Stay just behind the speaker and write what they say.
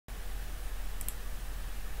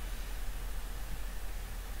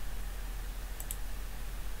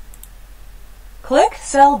Click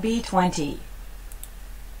cell B20.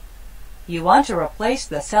 You want to replace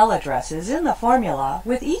the cell addresses in the formula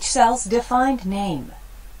with each cell's defined name.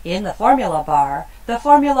 In the formula bar, the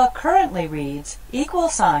formula currently reads equal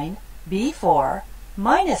sign B4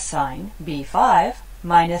 minus sign B5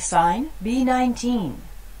 minus sign B19.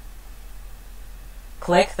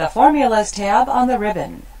 Click the Formulas tab on the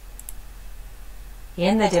ribbon.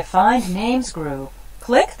 In the Defined Names group,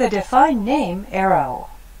 click the Define Name arrow.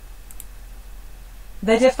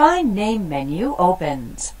 The Define Name menu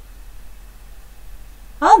opens.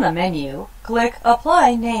 On the menu, click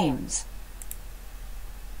Apply Names.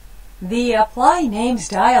 The Apply Names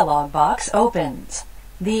dialog box opens.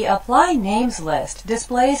 The Apply Names list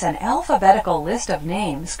displays an alphabetical list of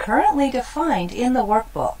names currently defined in the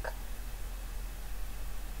workbook.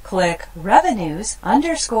 Click Revenues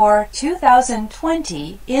 _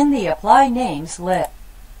 2020 in the Apply Names list.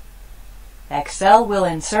 Excel will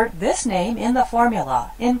insert this name in the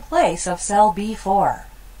formula in place of cell B4.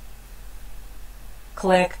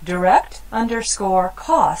 Click Direct _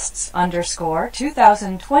 Costs _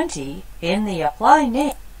 2020 in the Apply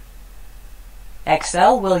Name.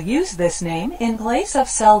 Excel will use this name in place of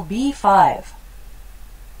cell B5.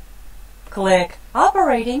 Click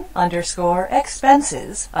Operating _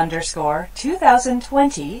 Expenses _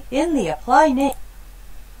 2020 in the Apply Name.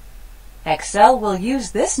 Excel will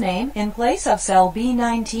use this name in place of cell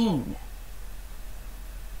B19.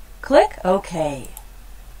 Click OK.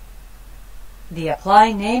 The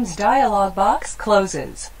Apply Names dialog box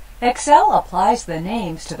closes. Excel applies the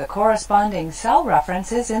names to the corresponding cell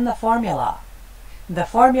references in the formula. The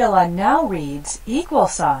formula now reads equal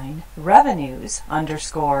sign Revenues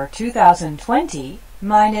 _ 2020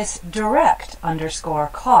 minus Direct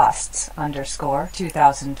 _ Costs _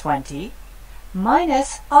 2020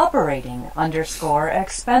 minus Operating _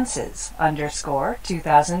 Expenses _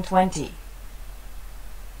 2020.